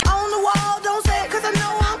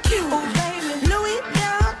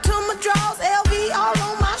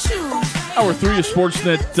Hour 3 of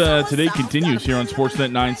Sportsnet today continues here on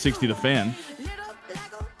Sportsnet 960 The Fan.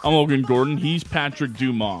 I'm Logan Gordon. He's Patrick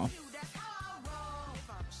Dumas.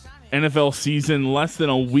 NFL season less than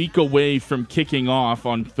a week away from kicking off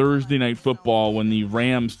on Thursday Night Football when the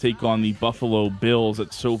Rams take on the Buffalo Bills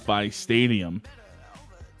at SoFi Stadium.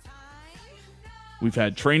 We've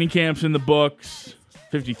had training camps in the books.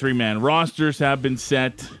 53-man rosters have been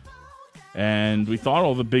set. And we thought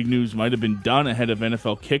all the big news might have been done ahead of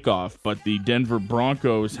NFL kickoff, but the Denver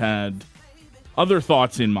Broncos had other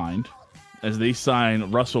thoughts in mind as they sign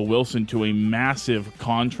Russell Wilson to a massive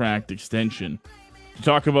contract extension. To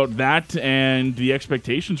talk about that and the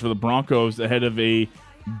expectations for the Broncos ahead of a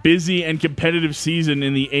busy and competitive season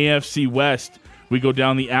in the AFC West, we go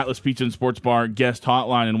down the Atlas Pizza and Sports Bar guest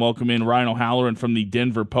hotline and welcome in Ryan O'Halloran from the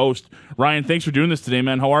Denver Post. Ryan, thanks for doing this today,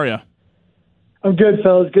 man. How are you? I'm good,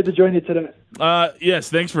 fellas. Good to join you today. Yes,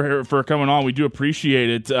 thanks for coming on. We do appreciate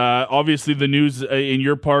it. Obviously, the news in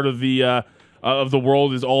your part of the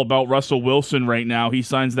world is all about Russell Wilson right now. He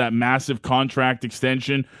signs that massive contract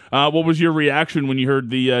extension. What was your reaction when you heard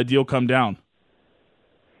the deal come down?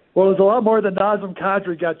 Well, it was a lot more than Nazem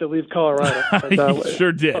Kadri got to leave Colorado. He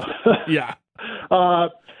sure did. Yeah.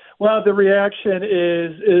 Well, the reaction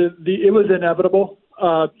it was inevitable.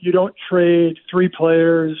 You don't trade three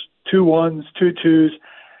players, 2 1s, 2 2s,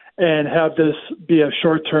 and have this be a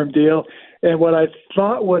short-term deal. And what I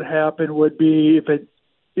thought would happen would be if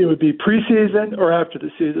it would be preseason or after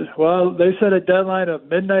the season. Well, they set a deadline of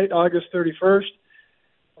midnight, August 31st.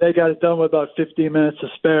 They got it done with about 15 minutes to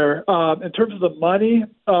spare. In terms of the money,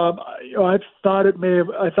 I thought it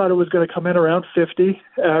was going to come in around 50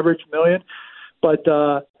 average million, but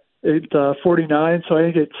it's 49. So I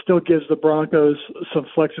think it still gives the Broncos some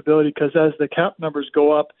flexibility because as the cap numbers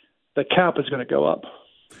go up, the cap is going to go up.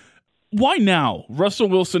 Why now? Russell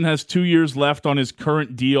Wilson has 2 years left on his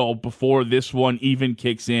current deal before this one even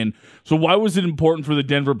kicks in. So why was it important for the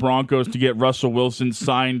Denver Broncos to get Russell Wilson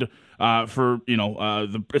signed for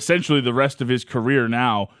essentially the rest of his career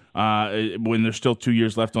now when there's still 2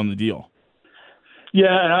 years left on the deal?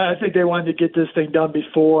 Yeah, and I think they wanted to get this thing done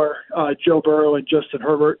before Joe Burrow and Justin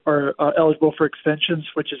Herbert are eligible for extensions,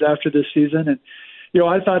 which is after this season. And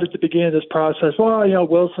I thought at the beginning of this process,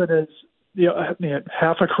 Wilson is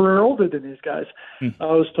half a career older than these guys. I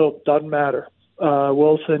was told doesn't matter.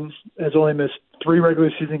 Wilson has only missed 3 regular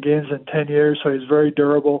season games in 10 years, so he's very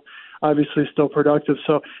durable, obviously still productive.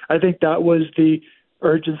 So I think that was the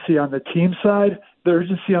urgency on the team side. The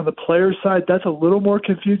urgency on the player side, that's a little more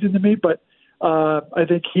confusing to me, but I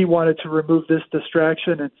think he wanted to remove this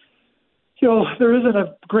distraction. And, there isn't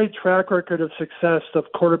a great track record of success of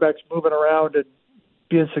quarterbacks moving around and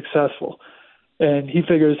being successful. And he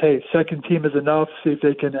figures, hey, second team is enough. See if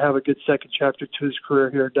they can have a good second chapter to his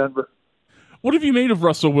career here in Denver. What have you made of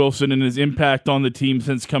Russell Wilson and his impact on the team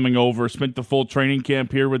since coming over? Spent the full training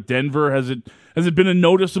camp here with Denver. Has it been a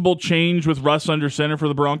noticeable change with Russ under center for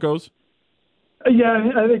the Broncos? Yeah,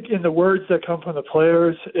 I think in the words that come from the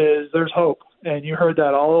players is there's hope. And you heard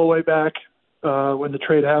that all the way back when the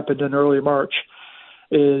trade happened in early March,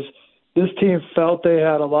 is this team felt they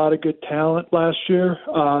had a lot of good talent last year,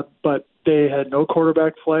 but they had no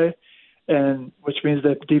quarterback play, and which means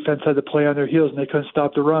that defense had to play on their heels, and they couldn't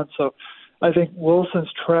stop the run. So I think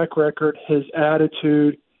Wilson's track record, his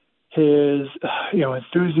attitude, his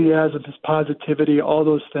enthusiasm, his positivity, all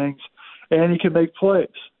those things, and he can make plays.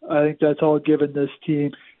 I think that's all given this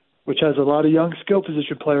team, which has a lot of young skill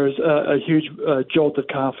position players, a huge jolt of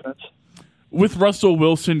confidence. With Russell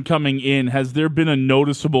Wilson coming in, has there been a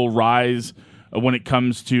noticeable rise when it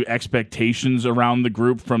comes to expectations around the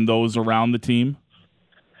group from those around the team?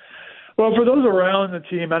 Well, for those around the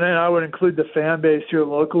team, and I would include the fan base here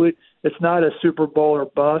locally, it's not a Super Bowl or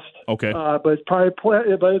bust. Okay. But it's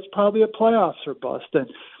probably a playoffs or bust. And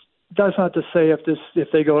that's not to say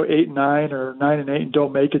if they go 8-9 or 9-8 and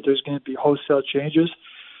don't make it, there's going to be wholesale changes.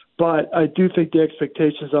 But I do think the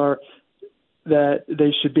expectations are that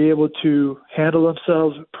they should be able to handle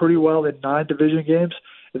themselves pretty well in non-division games.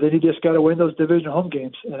 And then you just got to win those division home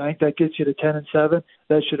games. And I think that gets you to 10-7.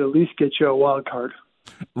 That should at least get you a wild card.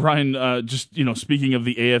 Ryan, speaking of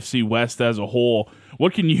the AFC West as a whole,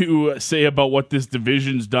 what can you say about what this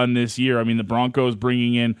division's done this year? I mean, the Broncos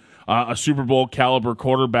bringing in a Super Bowl caliber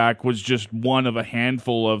quarterback was just one of a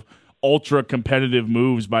handful of ultra competitive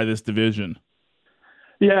moves by this division.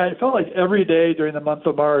 Yeah, it felt like every day during the month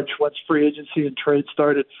of March, once free agency and trade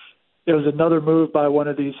started, it was another move by one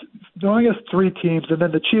of these, I guess 3 teams. And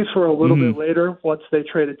then the Chiefs were a little bit later once they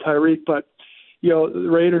traded Tyreek. But, the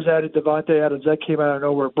Raiders added Devontae Adams. That came out of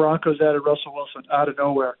nowhere. Broncos added Russell Wilson out of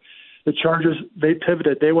nowhere. The Chargers, they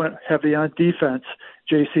pivoted. They went heavy on defense.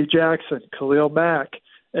 J.C. Jackson, Khalil Mack.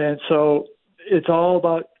 And so it's all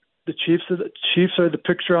about the Chiefs. The Chiefs are the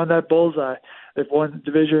picture on that bullseye. They've won the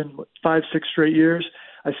division 5-6 straight years.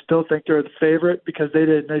 I still think they're the favorite because they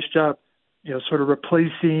did a nice job, sort of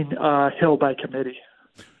replacing Hill by committee.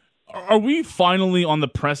 Are we finally on the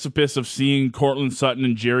precipice of seeing Courtland Sutton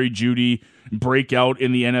and Jerry Jeudy break out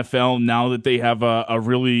in the NFL now that they have I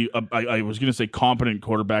was going to say competent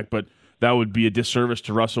quarterback, but that would be a disservice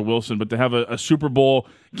to Russell Wilson. But to have a Super Bowl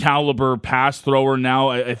caliber pass thrower now,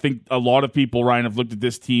 I think a lot of people, Ryan, have looked at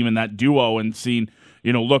this team and that duo and seen,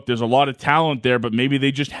 look, there's a lot of talent there, but maybe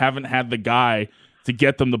they just haven't had the guy to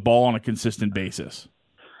get them the ball on a consistent basis.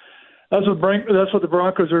 That's what the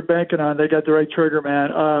Broncos are banking on. They got the right trigger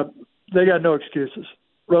man. They got no excuses.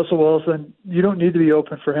 Russell Wilson, you don't need to be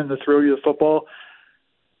open for him to throw you the football.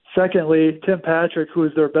 Secondly, Tim Patrick, who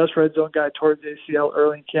is their best red zone guy towards ACL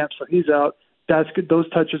early in camp, so he's out. That's good. Those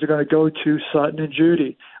touches are going to go to Sutton and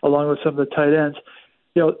Jeudy, along with some of the tight ends.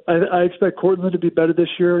 I expect Courtland to be better this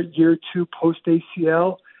year 2 post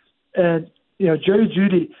ACL, and Jerry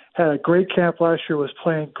Jeudy had a great camp last year. Was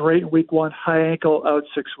playing great in week 1, high ankle, out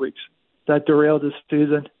 6 weeks. That derailed his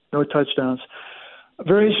season. No touchdowns. I'm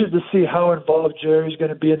very interested to see how involved Jerry's going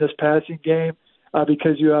to be in this passing game.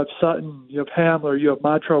 Because you have Sutton, you have Hamler, you have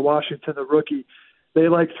Montrell Washington, the rookie. They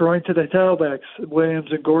like throwing to the tailbacks, Williams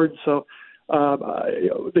and Gordon. So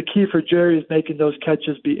the key for Jerry is making those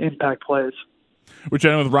catches be impact plays. We're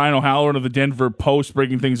chatting with Ryan O'Halloran of the Denver Post,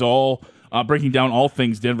 breaking down all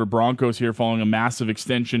things Denver Broncos here following a massive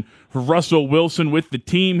extension for Russell Wilson with the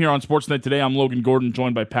team here on Sportsnet today. I'm Logan Gordon,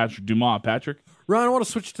 joined by Patrick Dumas. Patrick? Ryan, I want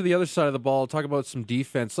to switch to the other side of the ball, talk about some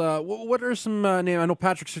defense. What are some names? I know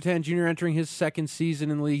Patrick Surtain Jr. entering his second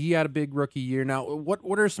season in the league. He had a big rookie year. Now,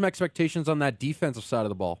 what are some expectations on that defensive side of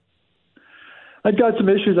the ball? I've got some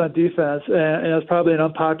issues on defense, and it's probably an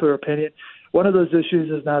unpopular opinion. One of those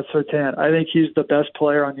issues is not Surtain. I think he's the best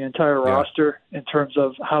player on the entire roster in terms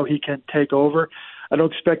of how he can take over. I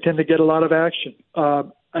don't expect him to get a lot of action.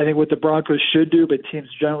 I think what the Broncos should do, but teams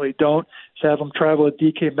generally don't, is have them travel with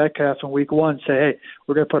DK Metcalf in week 1. Say, hey,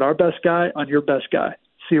 we're going to put our best guy on your best guy.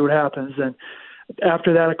 See what happens. And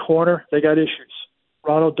after that, a corner, they got issues.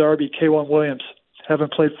 Ronald Darby, K'Wan Williams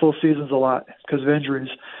haven't played full seasons a lot because of injuries.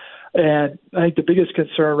 And I think the biggest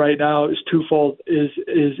concern right now is twofold: is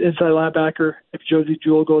inside linebacker. If Josie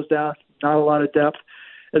Jewell goes down, not a lot of depth.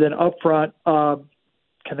 And then up front,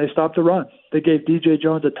 can they stop the run? They gave DJ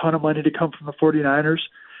Jones a ton of money to come from the 49ers.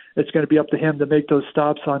 It's going to be up to him to make those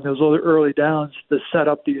stops on those early downs to set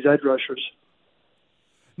up these edge rushers.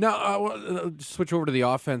 Now, switch over to the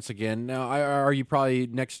offense again. Now, are you probably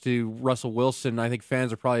next to Russell Wilson? I think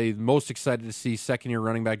fans are probably most excited to see second-year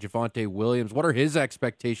running back Javonte Williams. What are his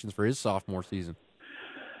expectations for his sophomore season?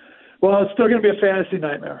 Well, it's still going to be a fantasy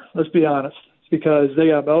nightmare, let's be honest, because they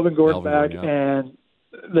got Melvin Gordon back, and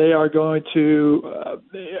they are going to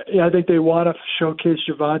I think they want to showcase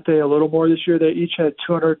Javonte a little more this year. They each had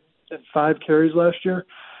 205 carries last year,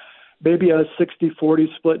 maybe a 60-40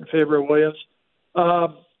 split in favor of Williams.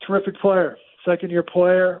 Terrific player, second-year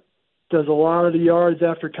player, does a lot of the yards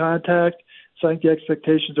after contact, so I think the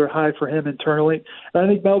expectations are high for him internally. And I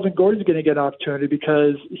think Melvin Gordon's going to get an opportunity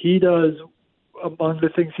because he does, among the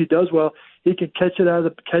things he does well, he can catch it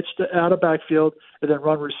out of backfield and then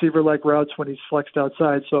run receiver-like routes when he's flexed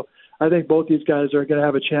outside. So I think both these guys are going to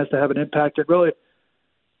have a chance to have an impact. And really,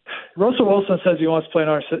 Russell Wilson says he wants to play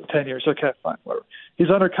another 10 years. Okay, fine, whatever. He's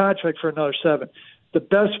under contract for another 7. The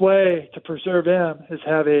best way to preserve him is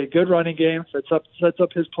have a good running game that sets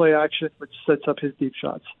up his play action, which sets up his deep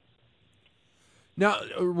shots. Now,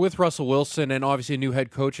 with Russell Wilson and obviously a new head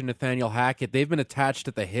coach in Nathaniel Hackett, they've been attached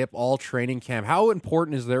at the hip all training camp. How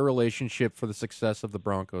important is their relationship for the success of the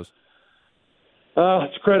Broncos?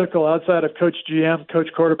 It's critical. Outside of coach GM, coach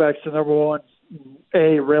quarterback's the number one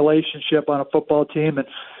relationship on a football team. And,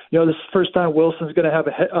 this is the first time Wilson's going to have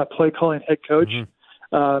a play-calling head coach.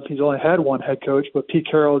 Mm-hmm. He's only had one head coach, but Pete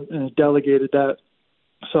Carroll delegated that.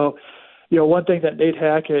 So, one thing that Nate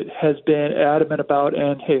Hackett has been adamant about,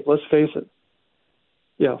 and hey, let's face it,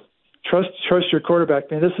 trust your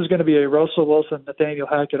quarterback. Man, this is going to be a Russell Wilson, Nathaniel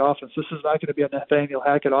Hackett offense. This is not going to be a Nathaniel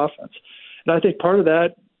Hackett offense. And I think part of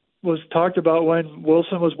that was talked about when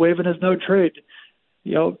Wilson was waiving his no trade.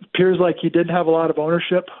 Appears like he didn't have a lot of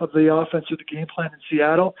ownership of the offense or the game plan in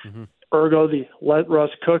Seattle, ergo the let Russ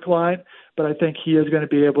cook line. But I think he is going to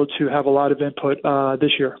be able to have a lot of input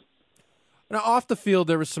this year. Now, off the field,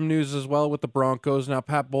 there was some news as well with the Broncos. Now,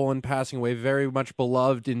 Pat Bowlen passing away, very much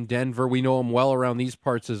beloved in Denver. We know him well around these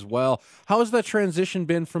parts as well. How has that transition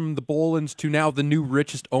been from the Bolens to now the new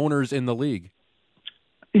richest owners in the league?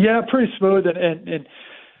 Yeah, pretty smooth. And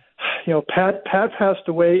Pat passed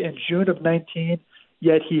away in June of 19,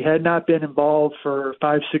 yet he had not been involved for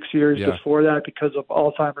 5-6 years before that because of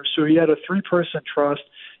Alzheimer's. So he had a 3-person trust.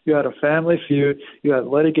 You had a family feud. You had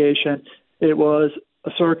litigation. It was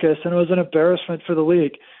a circus, and it was an embarrassment for the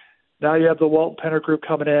league. Now you have the Walton Penner Group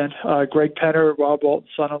coming in. Greg Penner, Rob Walton's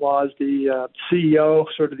son-in-law, is the CEO,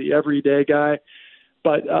 sort of the everyday guy.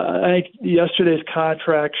 But I think yesterday's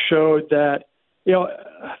contract showed that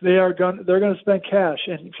they're going to spend cash.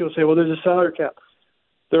 And people say, well, there's a salary cap.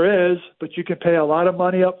 There is, but you can pay a lot of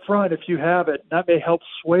money up front if you have it. That may help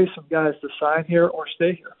sway some guys to sign here or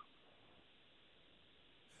stay here.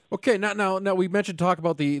 Okay, now we mentioned talk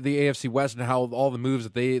about the AFC West and how all the moves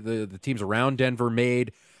that the teams around Denver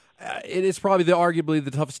made. It is probably arguably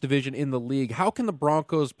the toughest division in the league. How can the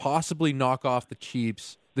Broncos possibly knock off the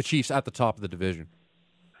Chiefs at the top of the division?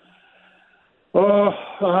 Oh,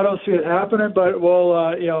 I don't see it happening, but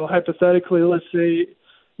hypothetically, let's see.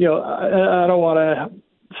 I don't want to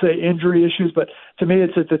say injury issues, but to me,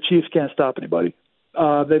 it's that the Chiefs can't stop anybody.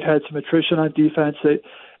 They've had some attrition on defense.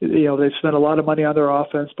 They've spent a lot of money on their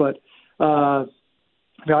offense, but I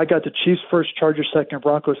got the Chiefs first, Chargers second,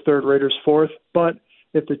 Broncos third, Raiders fourth. But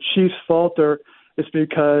if the Chiefs falter, it's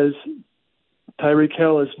because Tyreek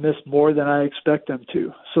Hill has missed more than I expect them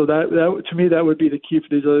to. So that to me, that would be the key for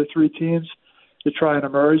these other three teams to try and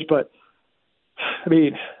emerge. But I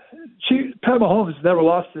mean, Pat Mahomes never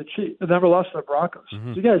lost to the Chiefs, never lost to the Broncos.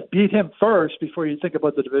 Mm-hmm. So you guys beat him first before you think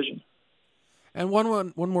about the division. And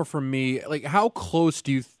one more from me. Like, how close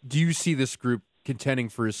do you see this group contending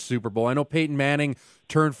for his Super Bowl? I know Peyton Manning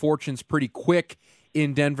turned fortunes pretty quick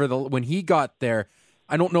in Denver when he got there.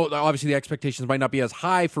 I don't know. Obviously, the expectations might not be as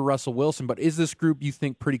high for Russell Wilson, but is this group, you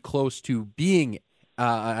think, pretty close to being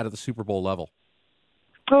out of the Super Bowl level?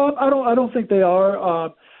 I don't think they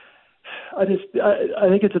are. I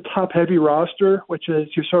think it's a top-heavy roster, which is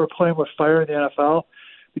you're sort of playing with fire in the NFL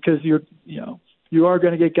because you are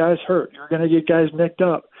going to get guys hurt. You're going to get guys nicked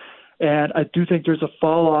up. And I do think there's a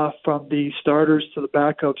fall-off from the starters to the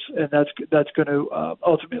backups, and that's going to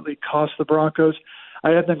ultimately cost the Broncos. I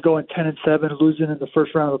have them going 10-7, losing in the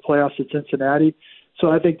first round of the playoffs at Cincinnati. So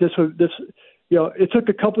I think it took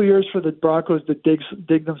a couple of years for the Broncos to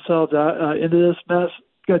dig themselves out, into this mess.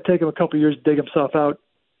 It's going to take them a couple of years to dig themselves out,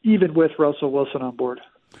 even with Russell Wilson on board.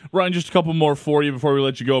 Ryan, just a couple more for you before we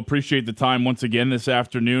let you go. Appreciate the time once again this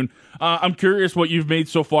afternoon. I'm curious what you've made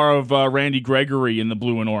so far of Randy Gregory in the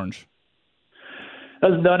blue and orange.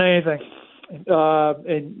 Hasn't done anything.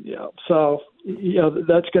 So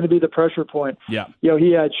that's going to be the pressure point. Yeah.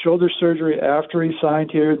 He had shoulder surgery after he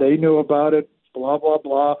signed here. They knew about it, blah, blah,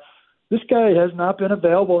 blah. This guy has not been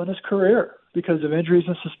available in his career because of injuries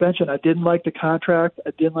and suspension. I didn't like the contract.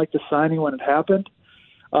 I didn't like the signing when it happened.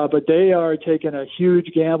 But they are taking a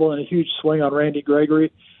huge gamble and a huge swing on Randy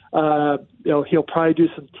Gregory. He'll probably do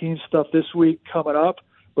some team stuff this week coming up,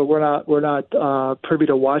 but we're not privy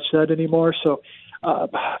to watch that anymore. So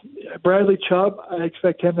Bradley Chubb, I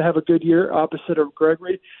expect him to have a good year opposite of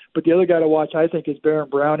Gregory. But the other guy to watch, I think, is Baron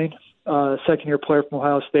Browning, second-year player from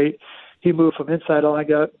Ohio State. He moved from inside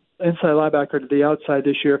linebacker to the outside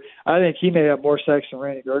this year. I think he may have more sacks than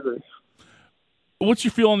Randy Gregory. What's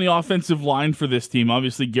your feel on the offensive line for this team?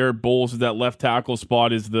 Obviously, Garrett Bowles at that left tackle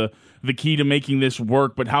spot is the key to making this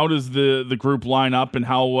work, but how does the group line up, and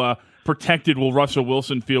how protected will Russell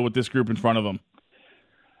Wilson feel with this group in front of him?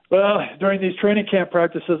 Well, during these training camp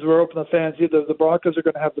practices, we're open to fans. Either the Broncos are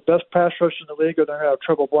going to have the best pass rush in the league, or they're going to have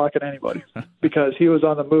trouble blocking anybody because he was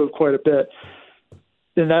on the move quite a bit.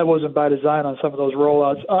 And that wasn't by design on some of those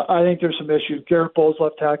rollouts. I think there's some issues. Garrett Bowles,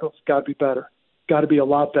 left tackle, got to be better. Got to be a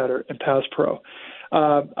lot better in pass pro.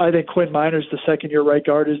 I think Quinn Miners, the second-year right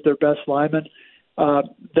guard, is their best lineman.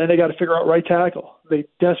 Then they got to figure out right tackle. They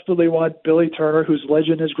desperately want Billy Turner, whose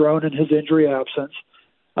legend has grown in his injury absence.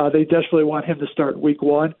 They desperately want him to start week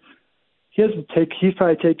one. He's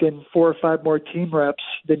probably taken 4 or 5 more team reps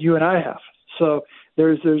than you and I have. So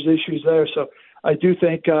there's issues there. So I do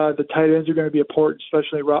think the tight ends are going to be important,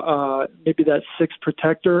 especially maybe that 6th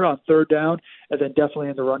protector on third down, and then definitely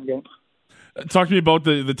in the run game. Talk to me about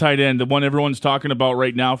the tight end. The one everyone's talking about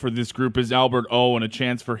right now for this group is Albert O, and a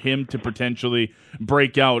chance for him to potentially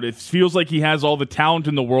break out. It feels like he has all the talent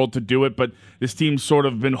in the world to do it, but this team's sort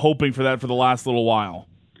of been hoping for that for the last little while.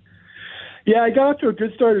 Yeah, I got off to a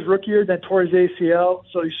good start his rookie year, then tore his ACL.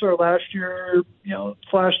 So he sort of last year,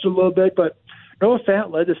 flashed a little bit, but Noah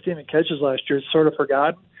Fant led this team in catches last year. It's sort of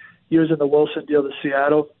forgotten. He was in the Wilson deal to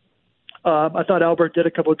Seattle. I thought Albert did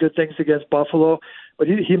a couple of good things against Buffalo, but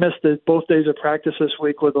he missed both days of practice this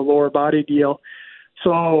week with a lower body deal.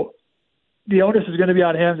 So the onus is going to be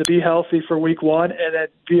on him to be healthy for week one and then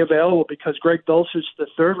be available, because Greg Dulcich, the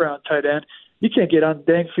third-round tight end, he can't get on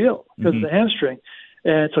the dang field because of the hamstring.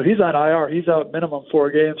 And so he's on IR. He's out minimum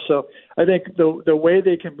 4 games. So I think the way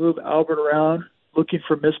they can move Albert around, looking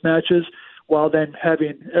for mismatches, while then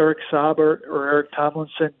having Eric Sauber or Eric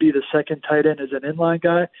Tomlinson be the second tight end as an inline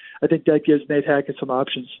guy, I think that gives Nate Hackett some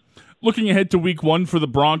options. Looking ahead to week one for the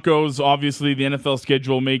Broncos, obviously the NFL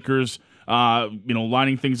schedule makers,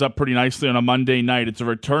 lining things up pretty nicely on a Monday night. It's a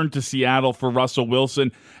return to Seattle for Russell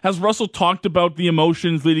Wilson. Has Russell talked about the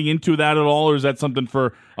emotions leading into that at all, or is that something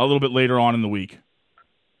for a little bit later on in the week?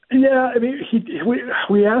 Yeah, I mean,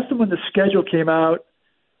 we asked him when the schedule came out,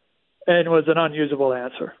 and it was an unusable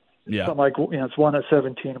answer. Yeah. Something like, it's 1 of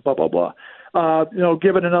 17, blah, blah, blah.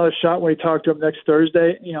 Give it another shot when we talk to him next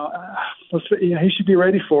Thursday. He should be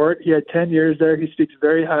ready for it. He had 10 years there. He speaks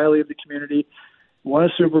very highly of the community, won a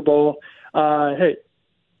Super Bowl. Hey,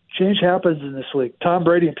 change happens in this league. Tom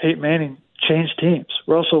Brady and Peyton Manning changed teams.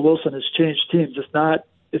 Russell Wilson has changed teams.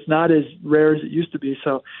 It's not as rare as it used to be.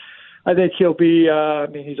 So I think he'll be,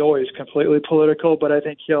 he's always completely political, but I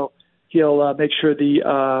think he'll make sure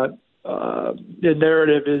the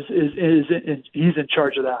narrative is he's in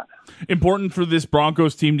charge of that. Important for this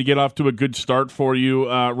Broncos team to get off to a good start for you,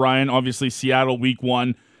 Ryan. Obviously, Seattle week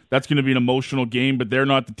 1, that's going to be an emotional game, but they're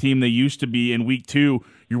not the team they used to be. In week 2,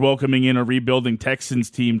 you're welcoming in a rebuilding Texans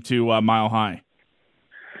team to Mile High.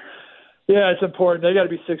 Yeah, it's important. They got to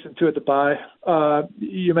be 6-2 at the bye.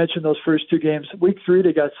 You mentioned those first 2 games. Week 3,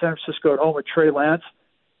 they got San Francisco at home with Trey Lance.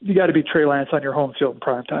 You got to be Trey Lance on your home field in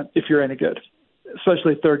primetime if you're any good,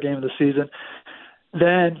 especially third game of the season.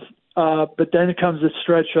 But then it comes this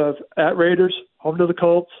stretch of at Raiders, home to the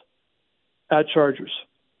Colts, at Chargers.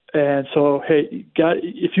 And so, hey,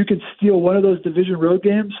 if you can steal one of those division road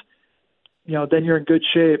games, then you're in good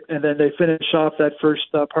shape. And then they finish off that first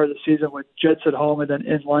part of the season with Jets at home and then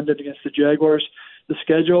in London against the Jaguars. The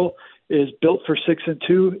schedule is built for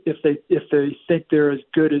 6-2 if they think they're as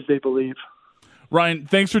good as they believe. Ryan,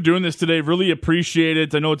 thanks for doing this today. Really appreciate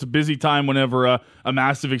it. I know it's a busy time whenever a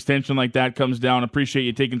massive extension like that comes down. Appreciate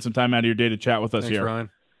you taking some time out of your day to chat with us here. Ryan.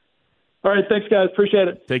 All right, thanks, guys. Appreciate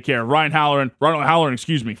it. Take care. Ronald Halloran,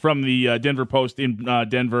 from the Denver Post in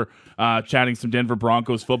Denver, chatting some Denver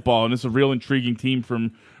Broncos football. And it's a real intriguing team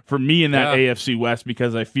for me in that AFC West,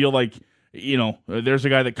 because I feel like, there's a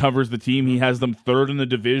guy that covers the team. He has them third in the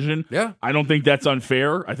division. Yeah. I don't think that's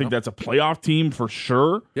unfair. I think that's a playoff team for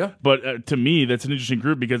sure. Yeah. But to me, that's an interesting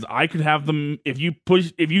group, because I could have them, if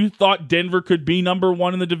you thought Denver could be number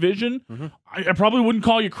 1 in the division, I probably wouldn't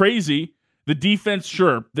call you crazy. The defense,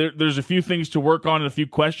 sure, there's a few things to work on and a few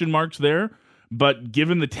question marks there, but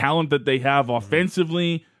given the talent that they have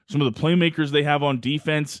offensively, some of the playmakers they have on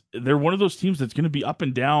defense, they're one of those teams that's going to be up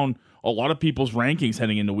and down a lot of people's rankings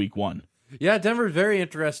heading into week 1. Yeah, Denver's very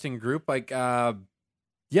interesting group. Like, I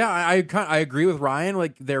agree with Ryan.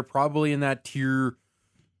 Like, they're probably in that tier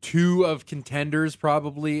 2 of contenders,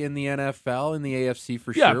 probably in the NFL, in the AFC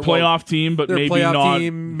for sure. Yeah, playoff team, but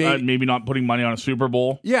maybe not putting money on a Super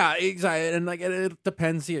Bowl. Yeah, exactly. And like, it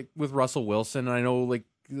depends with Russell Wilson. I know like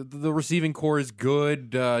the receiving core is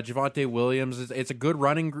good. Javonte Williams, it's a good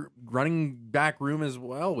running back room as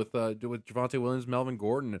well with Javonte Williams, Melvin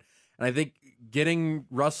Gordon. And I think getting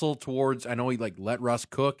Russell towards, I know he let Russ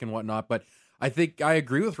cook and whatnot, but I think I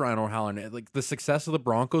agree with Ryan O'Halloran. Like, the success of the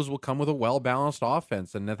Broncos will come with a well-balanced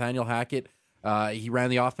offense. And Nathaniel Hackett, he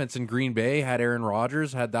ran the offense in Green Bay, had Aaron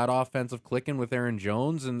Rodgers, had that offensive clicking with Aaron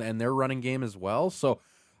Jones and their running game as well. So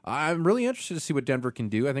I'm really interested to see what Denver can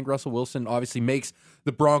do. I think Russell Wilson obviously makes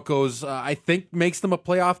the Broncos, makes them a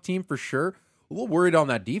playoff team for sure. A little worried on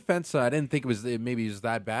that defense. I didn't think it was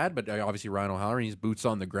that bad, but obviously Ryan O'Halloran, he's boots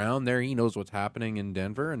on the ground there. He knows what's happening in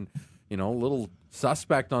Denver, and a little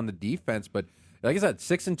suspect on the defense. But like I said,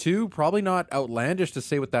 6-2, probably not outlandish to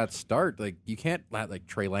say with that start. Like, you can't let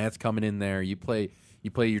Trey Lance coming in there. You play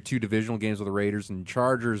your 2 divisional games with the Raiders and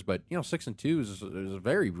Chargers, but 6-2 is a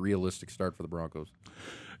very realistic start for the Broncos.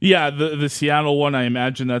 Yeah, the Seattle one, I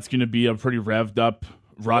imagine that's going to be a pretty revved up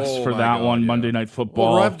Russ for that one, yeah. Monday Night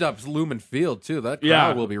Football. Well, revved up's Lumen Field, too. That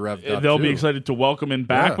crowd will be revved up, They'll too. be excited to welcome him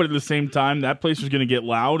back, but at the same time, that place is going to get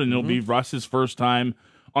loud, and it'll be Russ's first time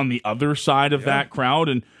on the other side of that crowd.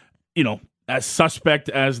 And, as suspect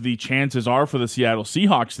as the chances are for the Seattle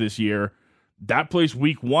Seahawks this year, that place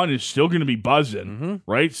week 1 is still going to be buzzing,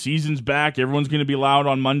 right? Season's back. Everyone's going to be loud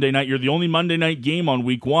on Monday night. You're the only Monday night game on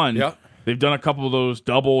week 1. Yeah. They've done a couple of those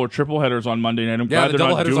double or triple headers on Monday night. I'm glad the they're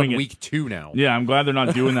double not headers doing on it. week 2 now. Yeah, I'm glad they're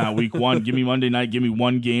not doing that week 1. Give me Monday night. Give me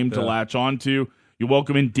one game to latch on to. You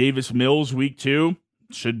welcome in Davis Mills week 2.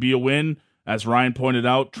 Should be a win. As Ryan pointed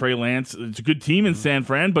out, Trey Lance, it's a good team in San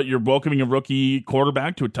Fran, but you're welcoming a rookie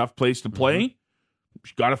quarterback to a tough place to play.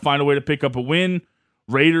 You got to find a way to pick up a win.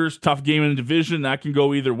 Raiders, tough game in the division. That can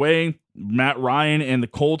go either way. Matt Ryan and the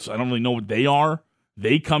Colts, I don't really know what they are.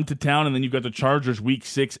 They come to town, and then you've got the Chargers week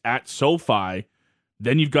 6 at SoFi.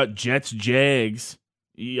 Then you've got Jets, Jags.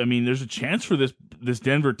 I mean, there's a chance for this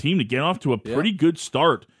Denver team to get off to a pretty good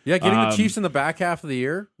start. Yeah, getting the Chiefs in the back half of the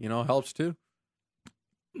year, helps too.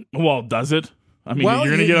 Well, does it? I mean, you're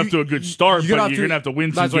going to get up to a good start, but you're going to have to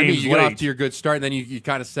win some games late. You get off to your good start, and then you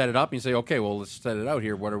kind of set it up, and you say, okay, well, let's set it out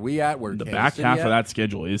here. What are we at? Where the back half of that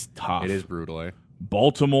schedule is tough. It is brutal, eh?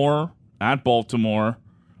 Baltimore,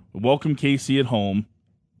 welcome KC at home,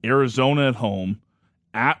 Arizona at home,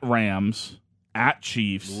 at Rams, at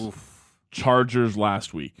Chiefs, Chargers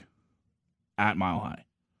last week, at Mile High.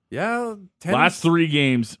 Yeah, last 3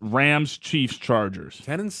 games: Rams, Chiefs, Chargers.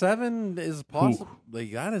 10-7 is possible.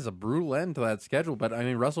 Like, that is a brutal end to that schedule. But I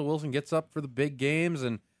mean, Russell Wilson gets up for the big games,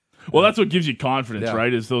 and that's what gives you confidence,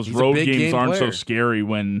 right? Is those road games aren't so scary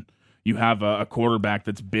when you have a quarterback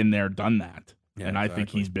that's been there, done that, and I think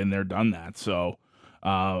he's been there, done that. So,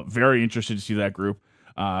 very interested to see that group.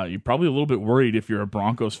 You're probably a little bit worried if you're a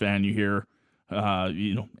Broncos fan. You hear,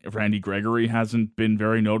 Randy Gregory hasn't been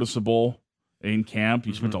very noticeable in camp.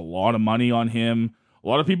 You spent a lot of money on him. A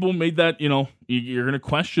lot of people made that, you're going to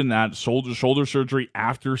question that shoulder surgery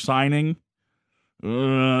after signing.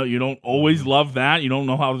 You don't always love that. You don't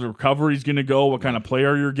know how the recovery's going to go, what kind of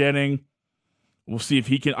player you're getting. We'll see if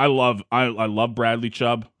he can. I love Bradley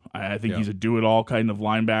Chubb. I think he's a do-it-all kind of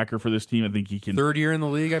linebacker for this team. I think he can. 3rd year in the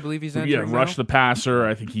league, I believe he's entering. Rush the passer.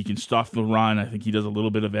 I think he can stuff the run. I think he does a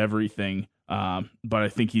little bit of everything. But I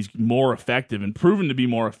think he's more effective and proven to be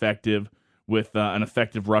more effective with an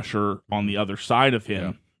effective rusher on the other side of him.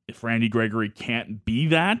 Yeah. If Randy Gregory can't be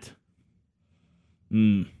that,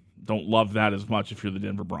 don't love that as much if you're the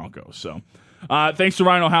Denver Broncos. So thanks to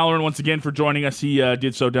Ryan O'Halloran once again for joining us. He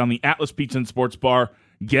did so down the Atlas Pizza and Sports Bar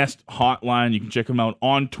guest hotline. You can check him out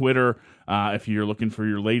on Twitter if you're looking for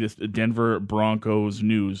your latest Denver Broncos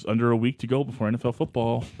news. Under a week to go before NFL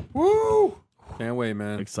football. Woo! Can't wait,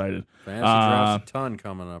 man. Excited. Fantasy drafts a ton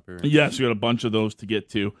coming up here. Yes, we got a bunch of those to get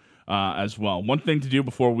to. As well. One thing to do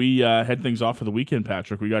before we head things off for the weekend,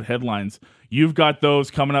 Patrick, we got headlines. You've got those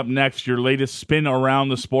coming up next, your latest spin around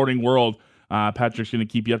the sporting world. Patrick's going to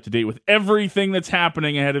keep you up to date with everything that's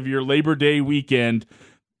happening ahead of your Labor Day weekend.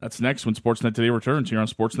 That's next when Sportsnet Today returns here on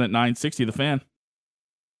Sportsnet 960, The Fan.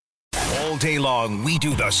 All day long, we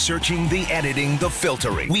do the searching, the editing, the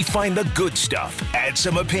filtering. We find the good stuff, add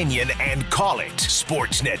some opinion, and call it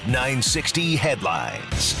Sportsnet 960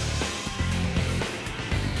 Headlines.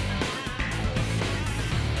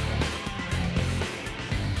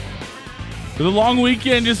 The long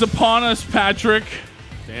weekend is upon us, Patrick.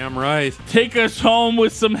 Damn right. Take us home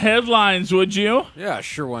with some headlines, would you? Yeah,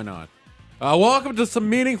 sure, why not? Welcome to some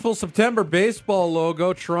meaningful September baseball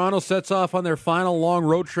logo. Toronto sets off on their final long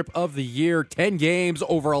road trip of the year. 10 games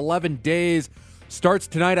over 11 days. Starts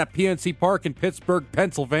tonight at PNC Park in Pittsburgh,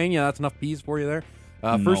 Pennsylvania. That's enough P's for you there.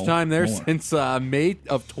 First time there since May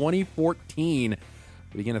of 2014.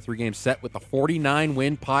 Begin a 3-game set with the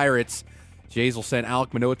 49-win Pirates. Jays will send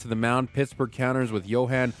Alek Manoah to the mound. Pittsburgh counters with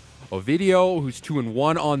Johan Ovidio, who's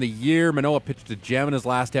 2-1 on the year. Manoah pitched a gem in his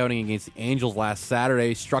last outing against the Angels last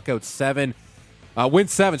Saturday. Struck out 7. Win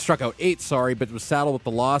 7, struck out 8, but was saddled with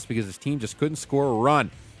the loss because his team just couldn't score a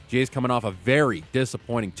run. Jays coming off a very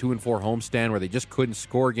disappointing 2-4 homestand where they just couldn't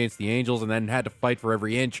score against the Angels and then had to fight for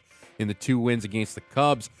every inch in the 2 wins against the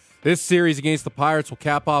Cubs. This series against the Pirates will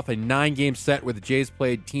cap off a 9-game set where the Jays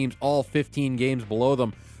played teams all 15 games below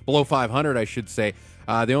them. Below 500, I should say.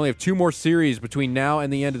 They only have 2 more series between now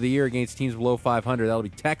and the end of the year against teams below 500. That'll be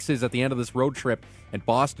Texas at the end of this road trip and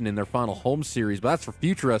Boston in their final home series. But that's for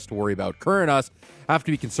future us to worry about. Current us have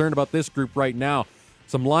to be concerned about this group right now.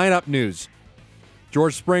 Some lineup news.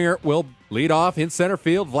 George Springer will lead off in center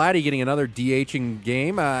field. Vladdy getting another DHing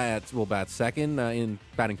game. Will bat second. In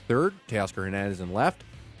batting third, Teoscar Hernandez in left.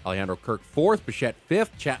 Alejandro Kirk fourth. Bichette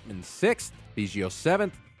fifth. Chapman sixth. Biggio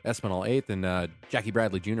seventh. Espinal 8th, and Jackie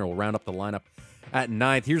Bradley Jr. will round up the lineup at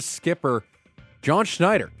 9th. Here's skipper John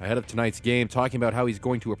Schneider ahead of tonight's game, talking about how he's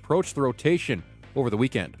going to approach the rotation over the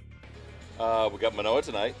weekend. We got Manoah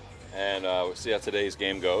tonight, and we'll see how today's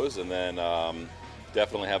game goes, and then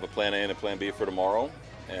definitely have a plan A and a plan B for tomorrow,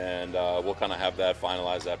 and we'll kind of have that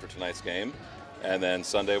finalized after tonight's game. And then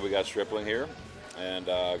Sunday we got Stripling here, and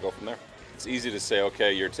go from there. It's easy to say,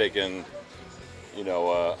 okay, you're taking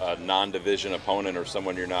a non-division opponent or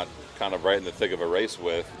someone you're not kind of right in the thick of a race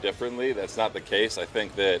with differently. That's not the case. I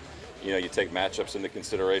think that you take matchups into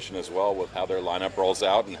consideration as well with how their lineup rolls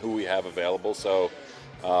out and who we have available. So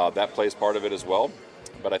that plays part of it as well.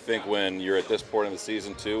 But I think when you're at this point in the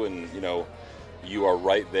season too, and you are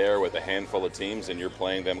right there with a handful of teams and you're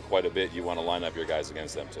playing them quite a bit, you want to line up your guys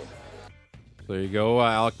against them too. There you go.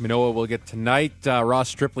 Alek Manoah will get tonight. Ross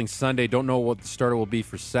Stripling Sunday. Don't know what the starter will be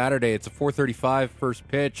for Saturday. It's a 4:35 first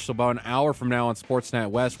pitch, so about an hour from now on Sportsnet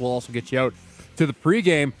West. We'll also get you out to the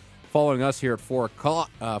pregame following us here at 4 o'clock,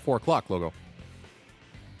 Logo.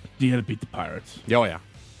 You got to beat the Pirates. Oh, yeah.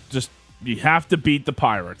 You have to beat the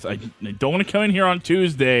Pirates. I don't want to come in here on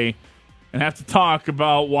Tuesday and have to talk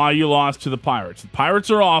about why you lost to the Pirates. The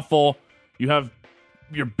Pirates are awful. You have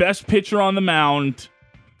your best pitcher on the mound.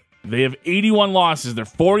 They have 81 losses. They're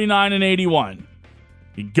 49-81.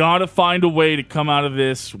 You got to find a way to come out of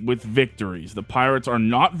this with victories. The Pirates are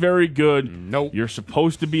not very good. Nope. You're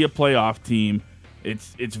supposed to be a playoff team.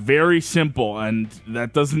 It's very simple, and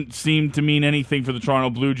that doesn't seem to mean anything for the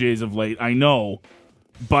Toronto Blue Jays of late. I know.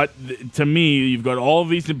 But to me, you've got all of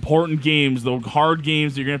these important games, the hard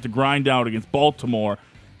games that you're going to have to grind out against Baltimore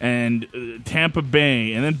and Tampa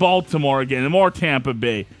Bay, and then Baltimore again, and more Tampa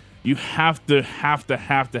Bay. You have to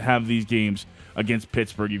have these games against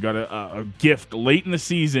Pittsburgh. You've got a gift late in the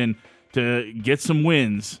season to get some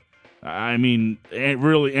wins. I mean,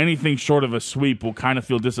 really, anything short of a sweep will kind of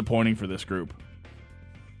feel disappointing for this group.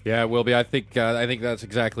 Yeah, it will be. I think that's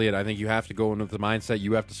exactly it. I think you have to go in with the mindset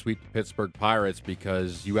you have to sweep the Pittsburgh Pirates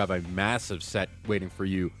because you have a massive set waiting for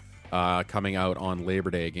you coming out on Labor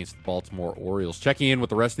Day against the Baltimore Orioles. Checking in with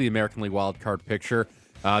the rest of the American League wildcard picture,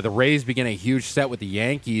 the Rays begin a huge set with the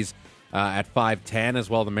Yankees at 5:10 as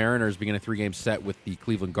well. The Mariners begin a 3-game set with the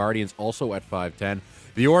Cleveland Guardians also at 5:10.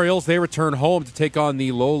 The Orioles, they return home to take on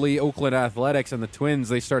the lowly Oakland Athletics, and the Twins,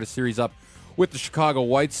 they start a series up with the Chicago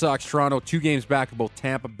White Sox. Toronto 2 games back of both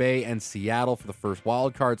Tampa Bay and Seattle for the first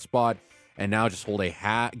wild card spot, and now just hold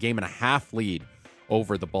a game and a half lead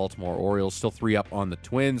over the Baltimore Orioles. Still 3 up on the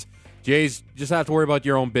Twins. Jays, just have to worry about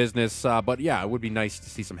your own business. But yeah, it would be nice to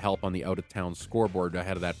see some help on the out-of-town scoreboard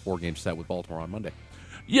ahead of that 4-game set with Baltimore on Monday.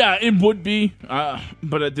 Yeah, it would be.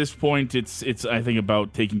 But at this point, it's I think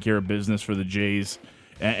about taking care of business for the Jays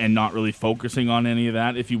and not really focusing on any of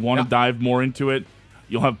that. If you want to dive more into it,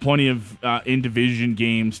 you'll have plenty of in-division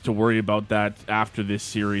games to worry about that after this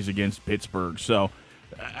series against Pittsburgh. So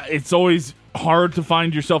it's always hard to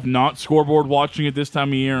find yourself not scoreboard watching at this time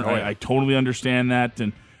of year. Oh, yeah. I totally understand that,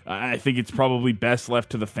 and I think it's probably best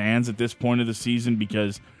left to the fans at this point of the season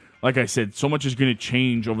because, like I said, so much is going to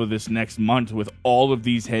change over this next month with all of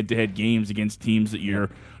these head-to-head games against teams that you're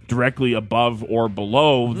directly above or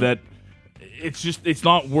below that it's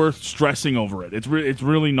not worth stressing over it. It's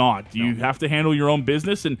really not. You have to handle your own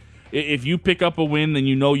business, and if you pick up a win, then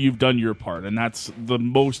you know you've done your part, and that's the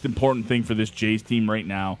most important thing for this Jays team right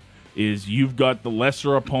now is you've got the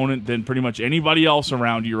lesser opponent than pretty much anybody else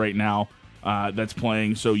around you right now that's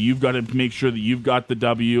playing, so you've got to make sure that you've got the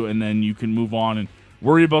W, and then you can move on and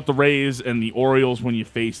worry about the Rays and the Orioles when you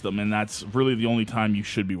face them, and that's really the only time you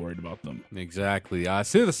should be worried about them. Exactly.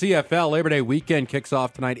 So the CFL Labor Day weekend kicks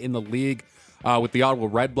off tonight in the league with the Ottawa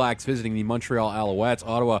Redblacks visiting the Montreal Alouettes.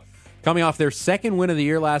 Ottawa coming off their second win of the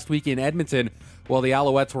year last week in Edmonton. Well, the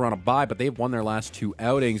Alouettes were on a bye, but they've won their last 2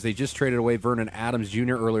 outings. They just traded away Vernon Adams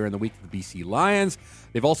Jr. earlier in the week to the BC Lions.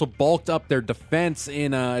 They've also bulked up their defense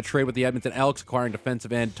in a trade with the Edmonton Elks, acquiring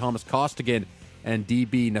defensive end Thomas Costigan and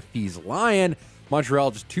DB Nafiz Lyon.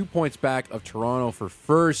 Montreal just 2 points back of Toronto for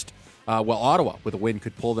first. While Ottawa, with a win,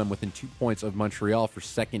 could pull them within 2 points of Montreal for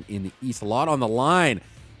second in the East. A lot on the line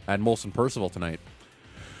at Molson Percival tonight.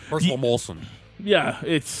 Percival Molson. Yeah,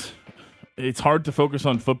 it's hard to focus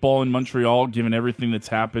on football in Montreal given everything that's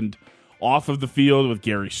happened off of the field with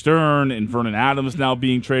Gary Stern and Vernon Adams now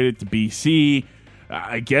being traded to BC.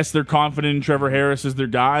 I guess they're confident in Trevor Harris as their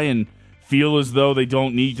guy and feel as though they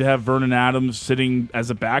don't need to have Vernon Adams sitting as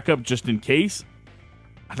a backup just in case.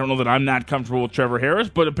 I don't know that I'm that comfortable with Trevor Harris,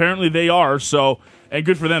 but apparently they are. So, and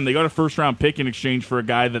good for them. They got a first-round pick in exchange for a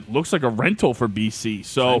guy that looks like a rental for BC.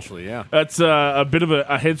 So yeah. That's a bit of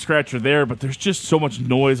a head-scratcher there, but there's just so much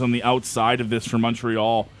noise on the outside of this for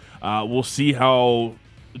Montreal. We'll see how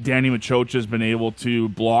Danny Machocha has been able to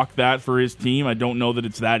block that for his team. I don't know that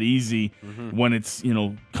it's that easy when it's,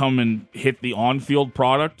 come and hit the on-field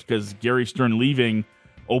product because Gary Stern leaving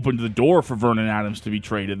opened the door for Vernon Adams to be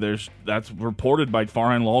traded. That's reported by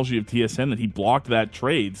Farhan Lalji of TSN that he blocked that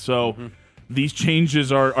trade. So these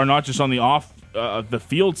changes are not just on the off the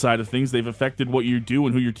field side of things. They've affected what you do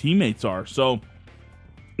and who your teammates are. So,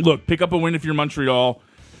 look, pick up a win if you're Montreal.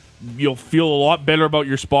 You'll feel a lot better about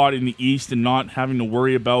your spot in the East and not having to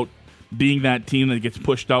worry about being that team that gets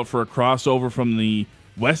pushed out for a crossover from the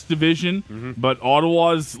West Division, but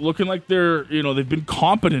Ottawa's looking like they've been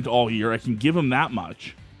competent all year. I can give them that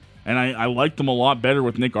much. And I like them a lot better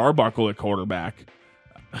with Nick Arbuckle at quarterback.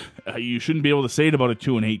 You shouldn't be able to say it about a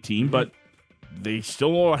 2-8 team, but they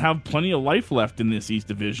still have plenty of life left in this East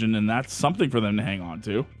Division, and that's something for them to hang on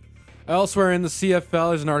to. Elsewhere in the CFL,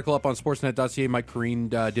 there's an article up on Sportsnet.ca Mike Kareen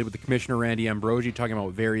did with the Commissioner Randy Ambrosie talking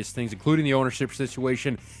about various things, including the ownership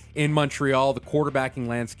situation in Montreal, the quarterbacking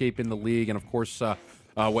landscape in the league, and, of course,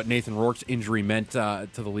 what Nathan Rourke's injury meant to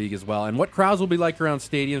the league as well, and what crowds will be like around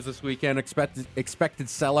stadiums this weekend. Expected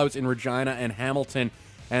sellouts in Regina and Hamilton,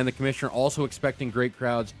 and the Commissioner also expecting great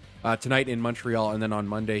crowds tonight in Montreal and then on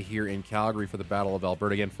Monday here in Calgary for the Battle of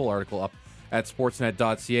Alberta. Again, full article up at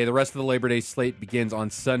Sportsnet.ca. The rest of the Labor Day slate begins on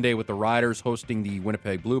Sunday with the Riders hosting the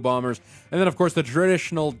Winnipeg Blue Bombers. And then, of course, the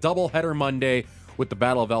traditional doubleheader Monday with the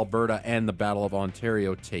Battle of Alberta and the Battle of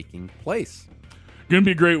Ontario taking place. Going to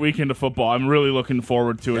be a great weekend of football. I'm really looking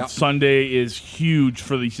forward to it. Yep. Sunday is huge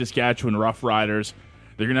for the Saskatchewan Roughriders.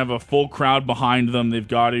 They're going to have a full crowd behind them. They've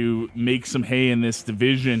got to make some hay in this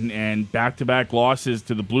division, and back-to-back losses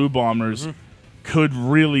to the Blue Bombers could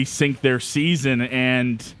really sink their season.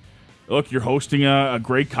 And look, you're hosting a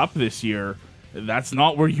Grey Cup this year. That's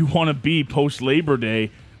not where you want to be post-Labor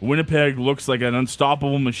Day. Winnipeg looks like an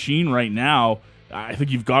unstoppable machine right now. I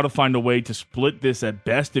think you've got to find a way to split this at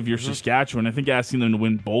best if you're Saskatchewan. I think asking them to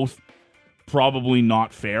win both, probably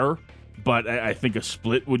not fair. But I think a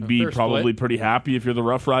split would be probably pretty happy if you're the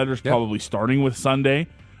Roughriders, probably starting with Sunday.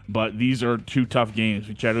 But these are two tough games.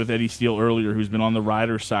 We chatted with Eddie Steele earlier, who's been on the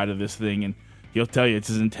Riders side of this thing, and he'll tell you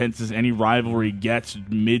it's as intense as any rivalry gets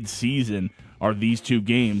mid-season are these two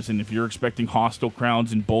games. And if you're expecting hostile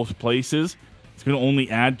crowds in both places, it's going to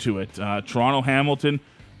only add to it. Toronto-Hamilton,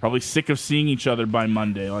 probably sick of seeing each other by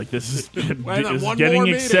Monday. Like, this is getting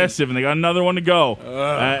excessive, and they got another one to go.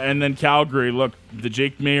 And then Calgary, look, the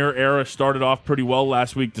Jake Mayer era started off pretty well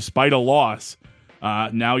last week despite a loss.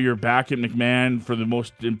 Now you're back at McMahon for the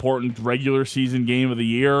most important regular season game of the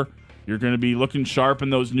year. You're going to be looking sharp in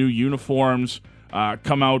those new uniforms.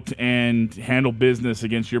 Come out and handle business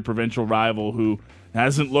against your provincial rival who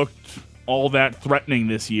hasn't looked all that threatening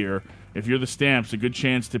this year. If you're the Stamps, a good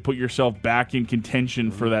chance to put yourself back in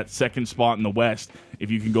contention for that second spot in the West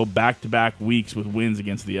if you can go back-to-back weeks with wins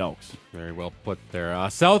against the Elks. Very well put there.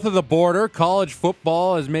 South of the border, college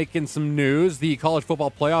football is making some news. The College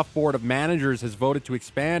Football Playoff Board of Managers has voted to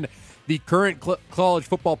expand the current college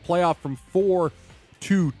football playoff from 4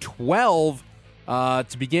 to 12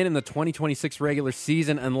 to begin in the 2026 regular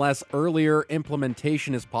season unless earlier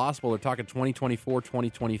implementation is possible. They're talking 2024,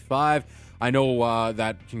 2025. I know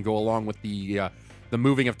that can go along with the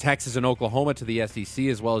moving of Texas and Oklahoma to the SEC,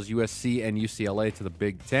 as well as USC and UCLA to the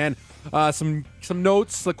Big Ten. Some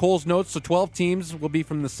notes, the Coles notes. So 12 teams will be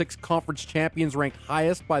from the 6 conference champions ranked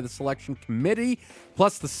highest by the selection committee,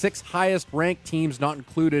 plus the 6 highest ranked teams not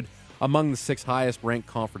included among the 6 highest ranked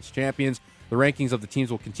conference champions. The rankings of the teams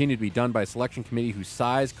will continue to be done by a selection committee whose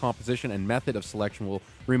size, composition, and method of selection will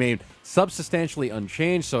remain substantially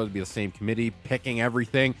unchanged, so it'll be the same committee picking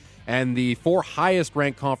everything. And the 4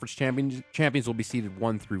 highest-ranked conference champions will be seeded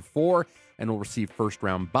 1 through 4 and will receive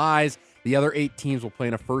first-round byes. The other 8 teams will play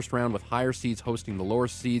in a first round with higher seeds hosting the lower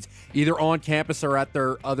seeds, either on campus or at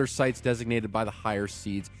their other sites designated by the higher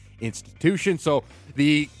seeds institution. So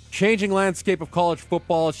the changing landscape of college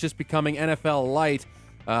football is just becoming NFL light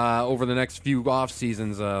over the next few off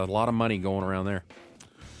seasons. A lot of money going around there.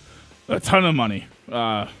 A ton of money.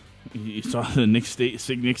 You saw the Nick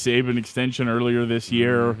Saban extension earlier this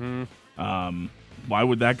year. Why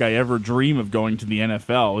would that guy ever dream of going to the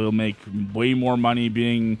NFL? He'll make way more money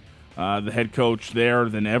being the head coach there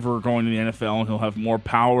than ever going to the NFL, and he'll have more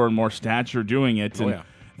power and more stature doing it.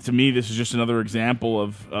 To me, this is just another example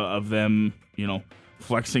of them,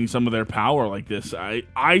 flexing some of their power like this.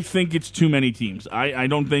 I think it's too many teams. I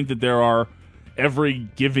don't think that there are every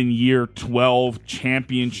given year 12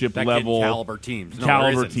 championship level caliber teams.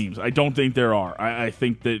 Teams. I don't think there are. I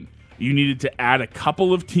think that you needed to add a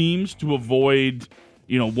couple of teams to avoid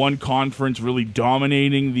one conference really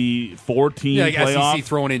dominating the 4-team playoff. SEC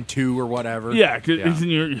throwing in 2 or whatever. Yeah,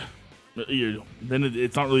 then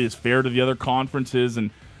it's not really as fair to the other conferences. And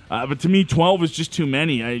but to me, 12 is just too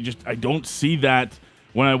many. I don't see that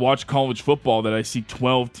when I watch college football, that I see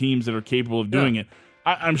 12 teams that are capable of doing it.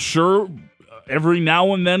 I'm sure every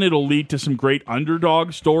now and then it'll lead to some great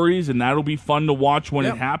underdog stories, and that'll be fun to watch when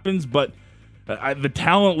it happens. But the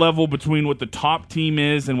talent level between what the top team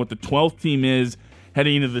is and what the 12th team is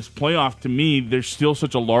heading into this playoff, to me, there's still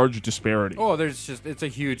such a large disparity. Oh, it's a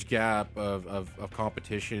huge gap of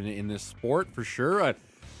competition in this sport for sure.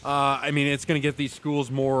 I mean, it's going to get these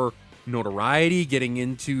schools more notoriety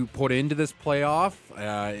getting put into this playoff.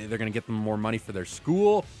 They're going to get them more money for their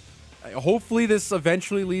school. Hopefully this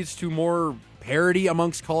eventually leads to more parity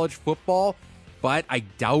amongst college football, but I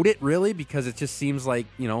doubt it really, because it just seems like,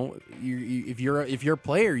 if you're a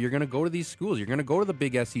player, you're going to go to these schools. You're going to go to the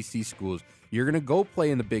big SEC schools. You're going to go play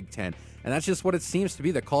in the Big Ten. And that's just what it seems to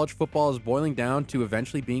be, that college football is boiling down to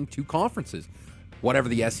eventually being two conferences. Whatever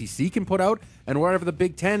the SEC can put out and whatever the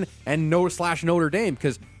Big Ten and Notre Dame,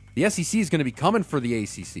 because the SEC is going to be coming for the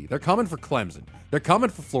ACC. They're coming for Clemson. They're coming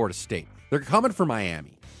for Florida State. They're coming for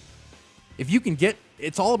Miami. If you can get,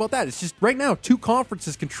 it's all about that. It's just right now, two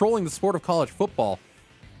conferences controlling the sport of college football.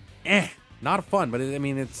 Not fun, but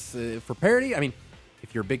it's for parity.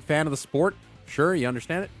 If you're a big fan of the sport, sure, you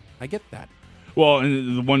understand it. I get that. Well,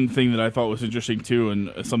 and the one thing that I thought was interesting too,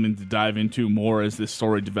 and something to dive into more as this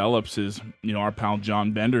story develops, is our pal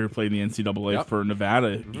John Bender, who played in the NCAA for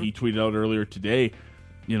Nevada. Mm-hmm. He tweeted out earlier today,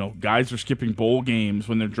 guys are skipping bowl games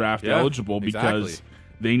when they're draft eligible because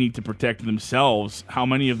they need to protect themselves. How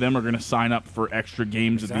many of them are going to sign up for extra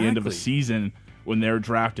games at the end of a season when they're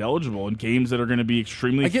draft eligible, and games that are going to be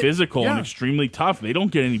extremely physical and extremely tough? They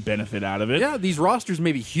don't get any benefit out of it. Yeah, these rosters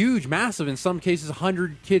may be huge, massive, in some cases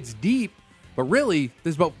 100 kids deep, but really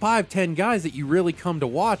there's about 5-10 guys that you really come to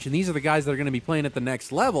watch, and these are the guys that are going to be playing at the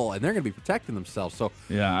next level, and they're going to be protecting themselves. So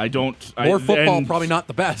more football, probably not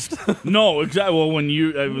the best. No, exactly. Well, when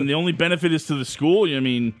the only benefit is to the school,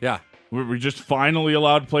 we just finally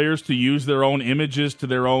allowed players to use their own images to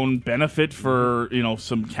their own benefit for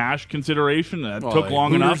some cash consideration. That took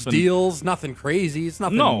long enough. Deals, nothing crazy. It's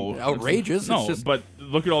nothing outrageous. No, but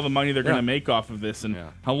look at all the money they're going to make off of this, and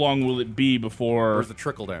how long will it be before? Where's the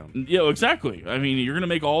trickle down? Yeah, exactly. You're going to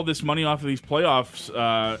make all this money off of these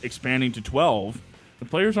playoffs expanding to 12. The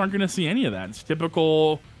players aren't going to see any of that. It's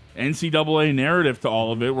typical NCAA narrative to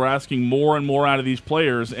all of it. We're asking more and more out of these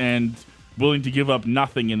players, and willing to give up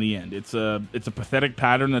nothing in the end. It's a pathetic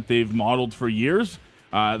pattern that they've modeled for years.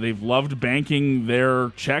 They've loved banking their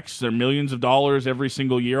checks, their millions of dollars every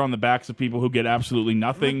single year on the backs of people who get absolutely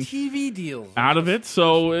nothing TV deals out of it.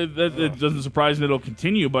 So it doesn't surprise me that it'll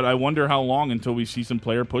continue, but I wonder how long until we see some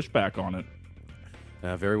player pushback on it.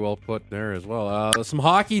 Very well put there as well. Some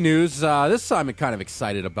hockey news. This I'm kind of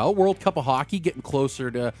excited about. World Cup of Hockey getting closer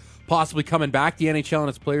to possibly coming back. The NHL and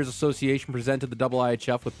its Players Association presented the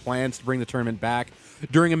IIHF with plans to bring the tournament back.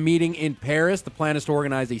 During a meeting in Paris, the plan is to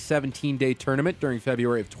organize a 17-day tournament during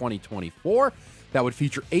February of 2024 that would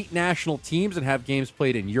feature 8 national teams and have games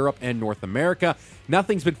played in Europe and North America.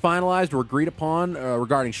 Nothing's been finalized or agreed upon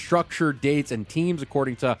regarding structure, dates, and teams,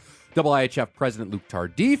 according to IIHF President Luc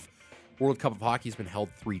Tardif. World Cup of Hockey has been held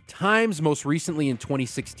 3 times, most recently in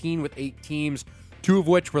 2016 with 8 teams, 2 of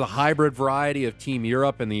which were the hybrid variety of Team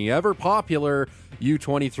Europe and the ever-popular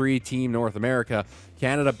U23 Team North America.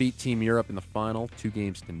 Canada beat Team Europe in the final, 2-0.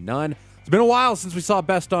 It's been a while since we saw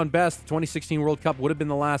best on best. The 2016 World Cup would have been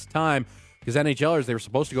the last time, because NHLers, they were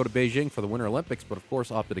supposed to go to Beijing for the Winter Olympics, but of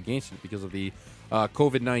course opted against it because of the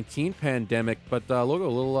COVID-19 pandemic. But Logo,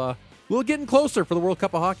 a little getting closer for the World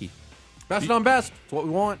Cup of Hockey. Best on best. It's what we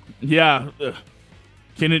want. Yeah.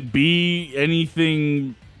 Can it be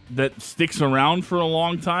anything that sticks around for a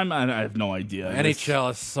long time? I have no idea.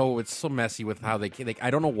 NHL is so messy with how they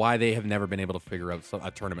I don't know why they have never been able to figure out a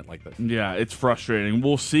tournament like this. Yeah, it's frustrating.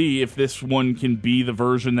 We'll see if this one can be the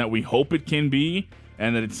version that we hope it can be,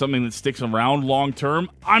 and that it's something that sticks around long term.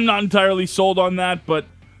 I'm not entirely sold on that, but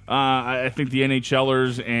I think the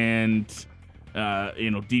NHLers and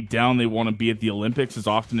deep down they want to be at the Olympics as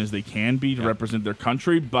often as they can be to represent their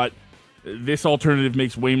country, but this alternative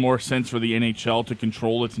makes way more sense for the NHL to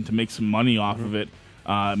control it and to make some money off of it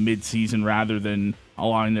mid-season rather than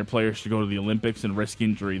allowing their players to go to the Olympics and risk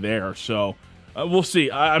injury there. So we'll see.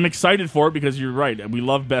 I'm excited for it because you're right. We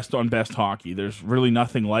love best on best hockey. There's really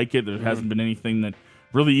nothing like it. There hasn't been anything that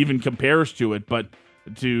really even compares to it. But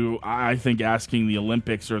I think asking the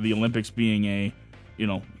Olympics or the Olympics being a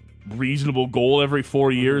reasonable goal every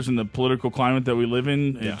 4 years in the political climate that we live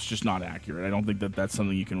in, it's just not accurate. I don't think that that's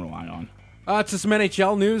something you can rely on. To some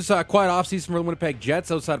NHL news, quiet offseason for the Winnipeg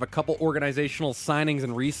Jets outside of a couple organizational signings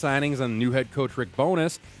and re-signings and new head coach Rick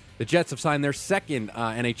Bowness. The Jets have signed their second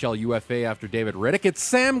NHL UFA after David Riddick. It's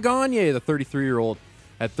Sam Gagner, the 33-year-old,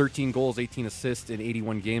 had 13 goals, 18 assists in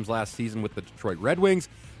 81 games last season with the Detroit Red Wings.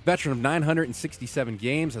 Veteran of 967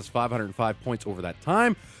 games, has 505 points over that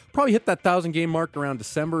time. Probably hit that 1,000-game mark around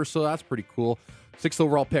December, so that's pretty cool. 6th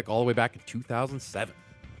overall pick all the way back in 2007.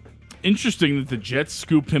 Interesting that the Jets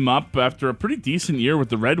scooped him up after a pretty decent year with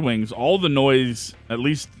the Red Wings. All the noise, at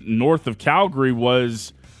least north of Calgary,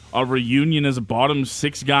 was a reunion as a bottom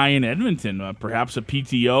 6 guy in Edmonton. Perhaps a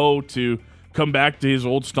PTO to come back to his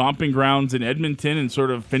old stomping grounds in Edmonton and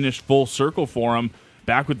sort of finish full circle for him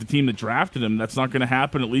back with the team that drafted him. That's not going to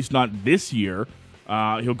happen, at least not this year.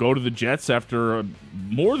 He'll go to the Jets after a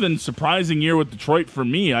more than surprising year with Detroit for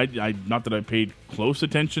me. I not that I paid close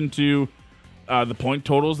attention to the point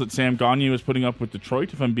totals that Sam Gagner was putting up with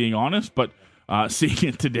Detroit, if I'm being honest, but seeing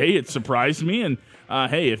it today, it surprised me. And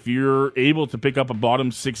hey, if you're able to pick up a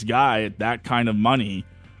bottom six guy at that kind of money,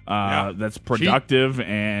 that's productive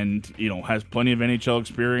and has plenty of NHL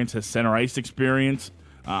experience, has center ice experience,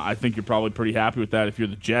 I think you're probably pretty happy with that if you're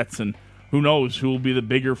the Jets. And who knows who will be the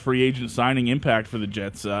bigger free agent signing impact for the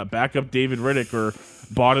Jets? Backup David Riddick or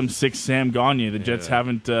bottom six Sam Gagner. The Jets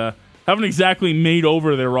haven't exactly made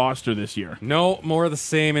over their roster this year. No, more of the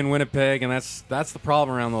same in Winnipeg, and that's the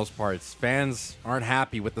problem around those parts. Fans aren't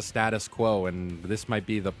happy with the status quo, and this might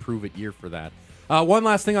be the prove-it year for that. One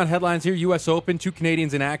last thing on headlines here. U.S. Open, 2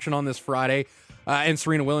 Canadians in action on this Friday, and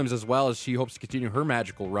Serena Williams as well, as she hopes to continue her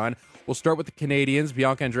magical run. We'll start with the Canadians.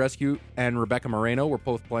 Bianca Andreescu and Rebecca Moreno were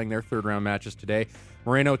both playing their third-round matches today.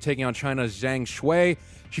 Moreno taking on China's Zhang Shui.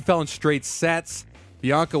 She fell in straight sets.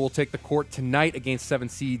 Bianca will take the court tonight against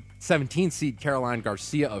 17-seed Caroline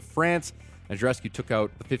Garcia of France. Andreescu took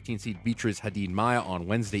out the 15-seed Beatriz Hadid Maya on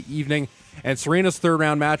Wednesday evening. And Serena's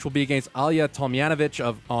third-round match will be against Alia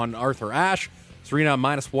Tomljanovic on Arthur Ashe. Serena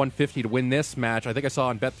minus 150 to win this match. I think I saw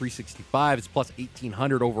on Bet365 it's plus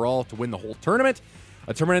 1,800 overall to win the whole tournament.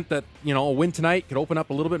 A tournament that, a win tonight could open up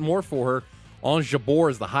a little bit more for her. Ons Jabeur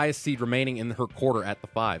is the highest seed remaining in her quarter at the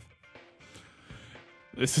 5.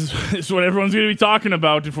 This is what everyone's going to be talking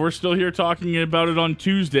about. If we're still here talking about it on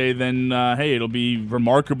Tuesday, then, hey, it'll be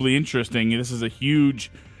remarkably interesting. This is a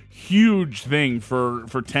huge, huge thing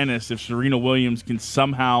for tennis if Serena Williams can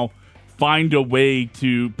somehow find a way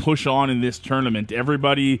to push on in this tournament.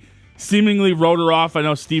 Everybody seemingly wrote her off. I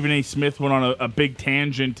know Stephen A. Smith went on a big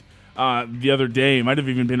tangent the other day, it might have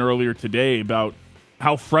even been earlier today, about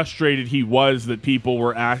how frustrated he was that people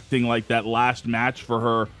were acting like that last match for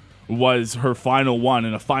her was her final one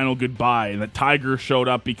and a final goodbye, and that Tiger showed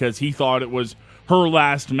up because he thought it was her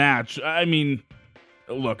last match. I mean,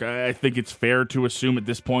 look, I think it's fair to assume at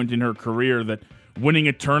this point in her career that winning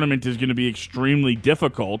a tournament is going to be extremely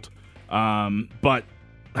difficult. But,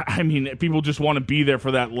 I mean, people just want to be there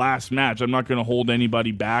for that last match. I'm not going to hold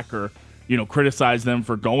anybody back or, criticize them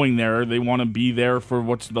for going there. They want to be there for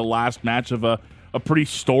what's the last match of a pretty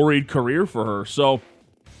storied career for her. So,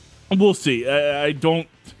 we'll see. I don't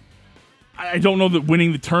know that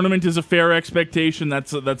winning the tournament is a fair expectation.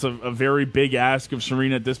 That's a very big ask of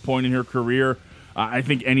Serena at this point in her career. I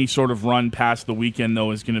think any sort of run past the weekend,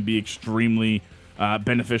 though, is going to be extremely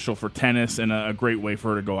beneficial for tennis and a great way for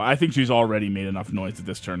her to go. I think she's already made enough noise at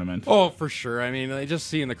this tournament. Oh, for sure. I mean, just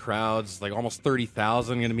seeing the crowds, like almost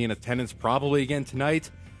 30,000 going to be in attendance probably again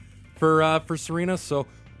tonight for Serena. So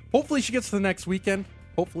hopefully she gets to the next weekend.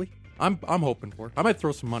 Hopefully. I'm hoping for it. I might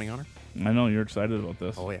throw some money on her. I know you're excited about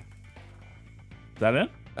this. Oh, yeah. Is that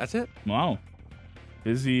it? That's it. Wow.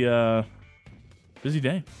 Busy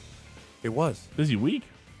day. It was. Busy week.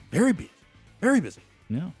 Very busy. Very busy.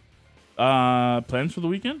 Yeah. Plans for the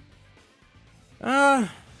weekend? You know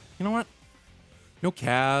what? No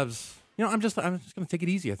Cavs. I'm just going to take it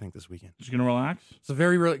easy, I think, this weekend. Just going to relax? It's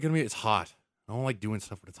it's hot. I don't like doing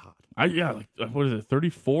stuff when it's hot. What is it,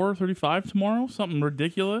 34, 35 tomorrow? Something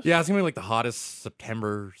ridiculous? Yeah, it's going to be like the hottest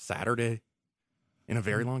September Saturday in a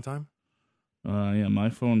very long time. Yeah,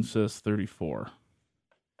 my phone says 34.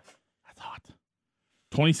 That's hot.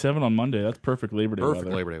 27 on Monday. That's perfect Labor Day weather.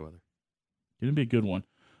 Perfect Labor Day weather. Going to be a good one.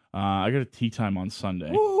 I got a tea time on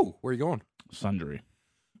Sunday. Ooh, where are you going? Sundry.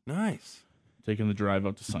 Nice. Taking the drive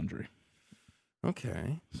out to Sundry.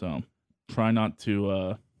 Okay. So, try not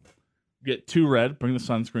to get too red. Bring the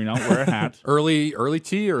sunscreen out. Wear a hat. Early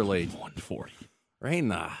tea or late? 1:40. Right in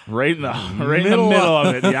the middle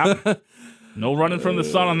of it. Yeah. No running from the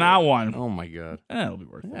sun on that one. Oh my God. It'll be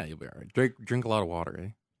worth it. Yeah, you'll be all right. Drink a lot of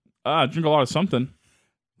water, Drink a lot of something.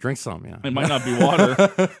 Drink some, yeah. It might not be water.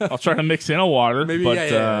 I'll try to mix in a water. Maybe, but,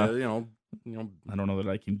 yeah. I don't know that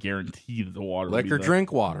I can guarantee that the water will be liquor,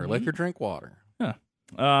 drink water. Liquor, drink water.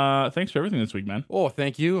 Yeah. Thanks for everything this week, man. Oh,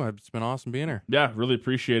 thank you. It's been awesome being here. Yeah, really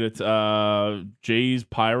appreciate it. Jays,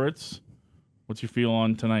 Pirates. What's your feel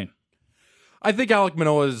on tonight? I think Alek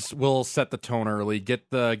Manoah will set the tone early. Get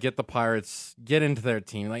the Pirates, get into their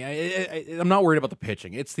team. Like I'm not worried about the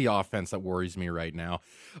pitching. It's the offense that worries me right now.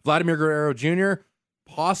 Vladimir Guerrero Jr.,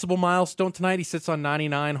 possible milestone tonight. He sits on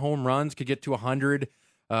 99 home runs, could get to 100.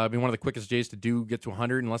 Be one of the quickest Jays to get to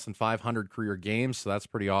 100 in less than 500 career games, so that's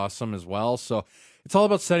pretty awesome as well. So it's all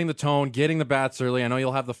about setting the tone, getting the bats early. I know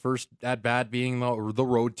you'll have the first at bat being the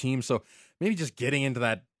road team, so maybe just getting into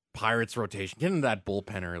that Pirates rotation. Get into that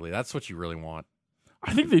bullpen early. That's what you really want.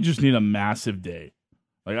 I think they just need a massive day.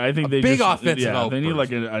 Like I think they big just, offensive yeah, they need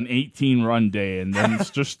outburst. like an 18-run day, and then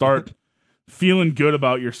just start feeling good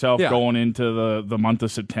about yourself going into the month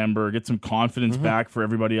of September. Get some confidence back for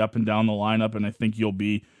everybody up and down the lineup, and I think you'll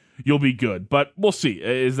be good. But we'll see.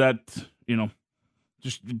 Is that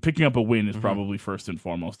just picking up a win is probably first and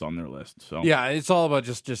foremost on their list. So yeah, it's all about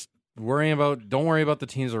just don't worry about the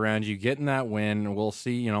teams around you. Getting that win. We'll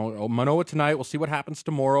see, Manoa tonight. We'll see what happens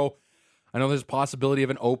tomorrow. I know there's a possibility of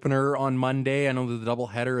an opener on Monday. I know there's a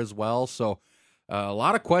doubleheader as well. So a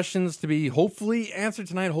lot of questions to be hopefully answered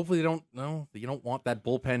tonight. Hopefully you don't want that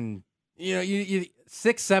bullpen. You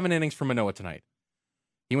 6-7 innings from Manoa tonight.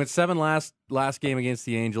 He went 7 last game against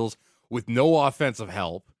the Angels with no offensive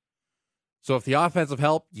help. So if the offensive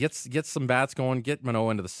help gets some bats going, get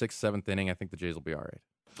Manoa into the 6th, 7th inning, I think the Jays will be all right.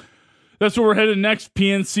 That's where we're headed next.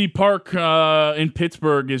 PNC Park in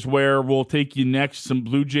Pittsburgh is where we'll take you next. Some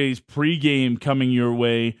Blue Jays pregame coming your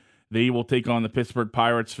way. They will take on the Pittsburgh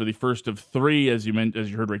Pirates for the first of 3, as you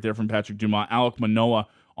heard right there from Patrick Dumas. Alek Manoah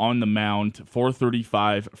on the mound,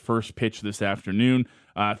 4:35 first pitch this afternoon.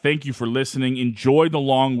 Thank you for listening. Enjoy the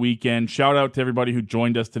long weekend. Shout out to everybody who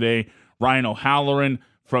joined us today. Ryan O'Halloran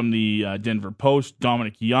from the Denver Post,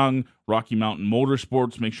 Dominic Young, Rocky Mountain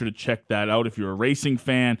Motorsports. Make sure to check that out if you're a racing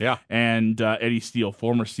fan. Yeah. And Eddie Steele,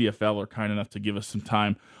 former CFL, are kind enough to give us some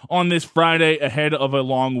time on this Friday ahead of a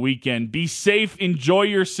long weekend. Be safe. Enjoy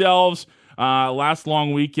yourselves. Last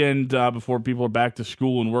long weekend before people are back to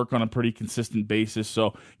school and work on a pretty consistent basis.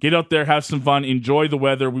 So get out there, have some fun, enjoy the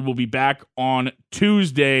weather. We will be back on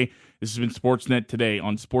Tuesday. This has been Sportsnet Today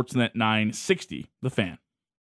on Sportsnet 960, The Fan.